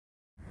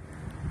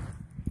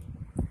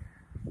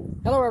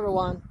Hello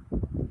everyone.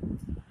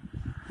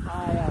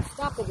 I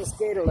stopped at this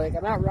Gator Lake.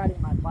 I'm out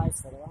riding my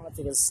bicycle. I don't know if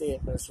you can see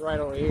it, but it's right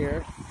over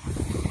here.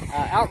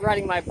 Out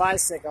riding my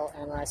bicycle,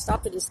 and I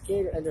stopped at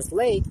this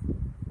lake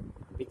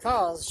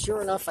because,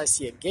 sure enough, I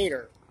see a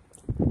gator.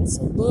 It's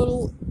a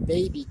little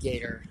baby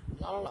gator.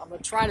 I'm going to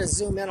try to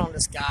zoom in on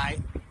this guy.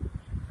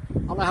 I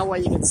don't know how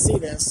well you can see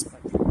this,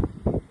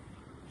 but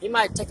he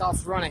might take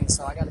off running,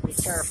 so I got to be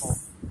careful.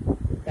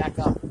 Back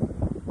up.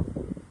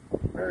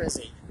 Where is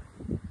he?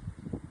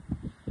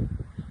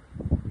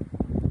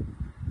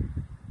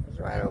 He's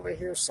right over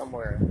here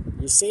somewhere.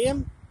 You see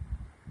him?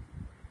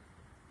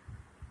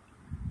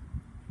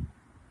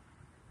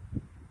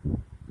 I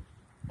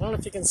don't know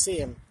if you can see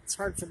him. It's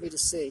hard for me to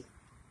see.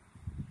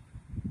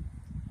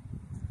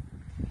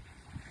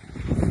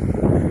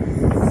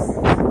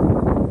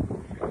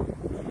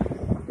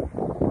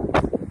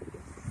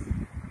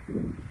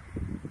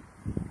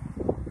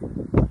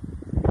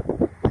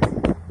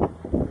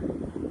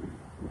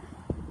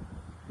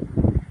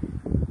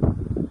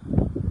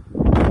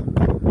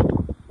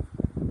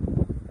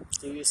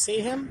 Do you see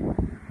him?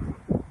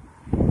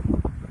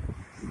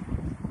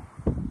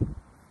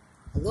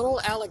 A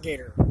little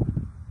alligator.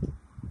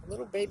 A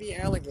little baby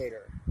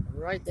alligator.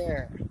 Right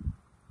there.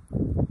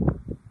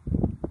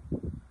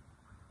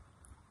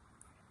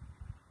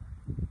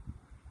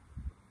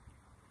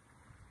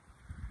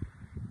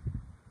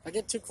 If I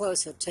get too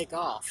close, he'll take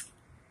off.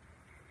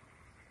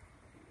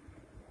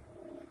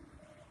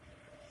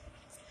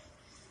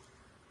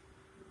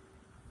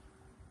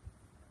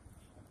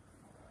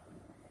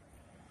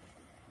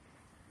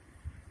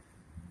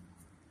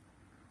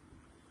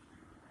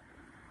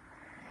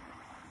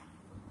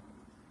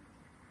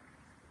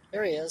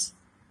 There he is.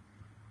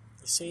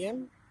 You see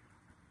him?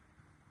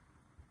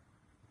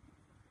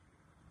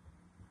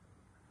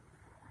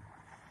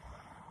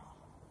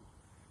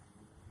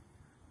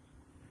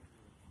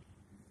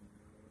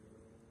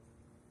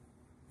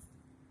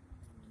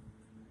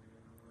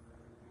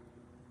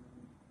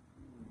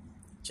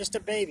 Just a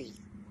baby.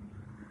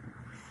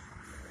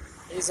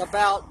 He's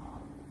about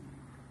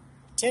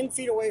 10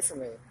 feet away from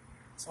me,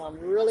 so I'm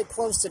really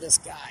close to this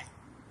guy.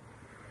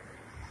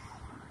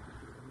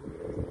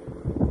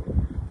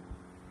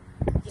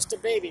 Just a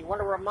baby.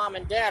 Wonder where mom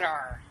and dad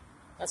are.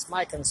 That's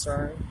my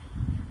concern.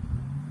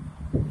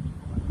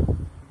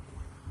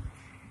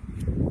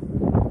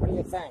 What do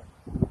you think?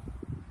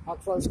 How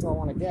close do I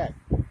want to get?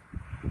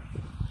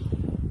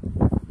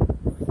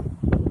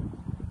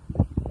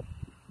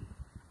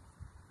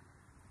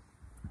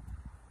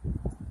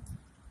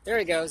 There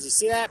he goes. You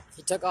see that?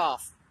 He took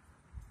off.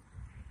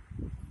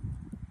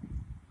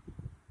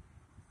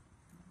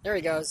 There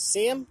he goes.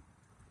 See him?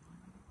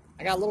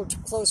 I got a little too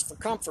close for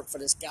comfort for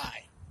this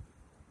guy.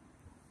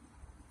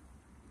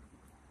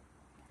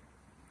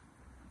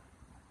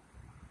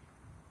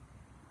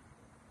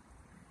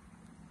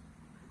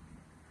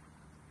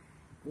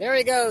 There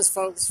he goes,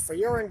 folks, for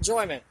your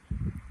enjoyment.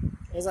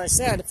 As I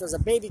said, if there's a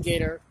baby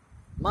gator,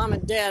 mom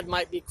and dad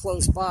might be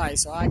close by,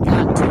 so I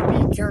got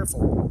to be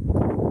careful.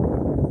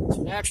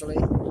 So naturally,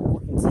 I'm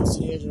walking close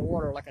to the edge of the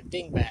water like a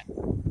dingbat.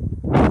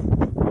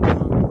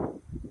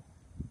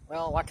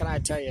 Well, what can I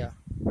tell you?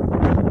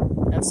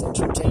 That's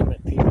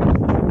entertainment, people.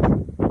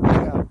 There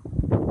you go.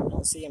 I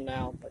don't see him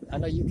now, but I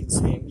know you can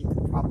see him. You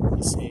can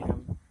probably see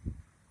him.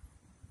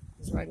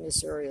 He's right in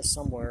this area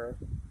somewhere.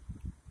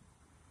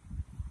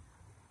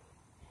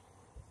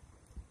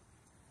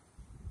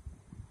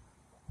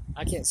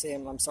 I can't see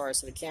him, I'm sorry,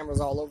 so the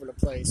camera's all over the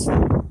place.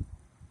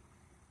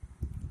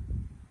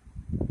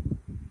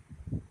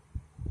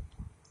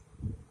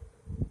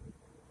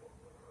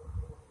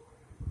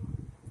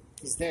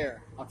 He's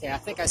there. Okay, I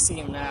think I see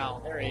him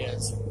now. There he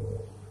is.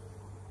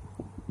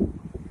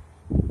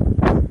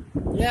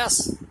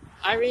 Yes,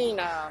 Irene,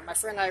 my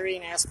friend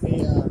Irene asked me,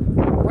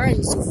 why are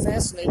you so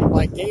fascinated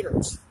by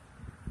gators?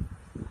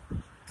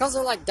 Because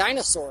they're like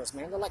dinosaurs,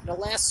 man. They're like the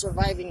last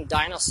surviving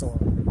dinosaur.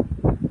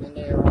 And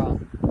they're,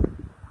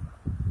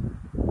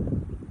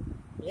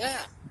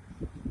 yeah.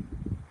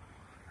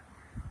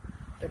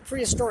 They're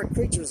prehistoric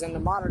creatures in the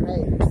modern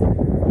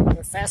age.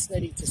 They're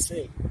fascinating to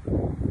see.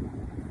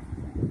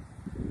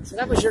 So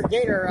that was your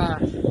gator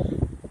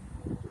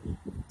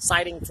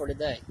sighting for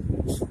today.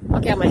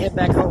 Okay, I'm going to head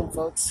back home,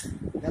 folks.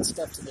 Got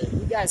stuff to do.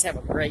 You guys have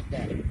a great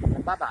day.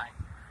 Bye-bye.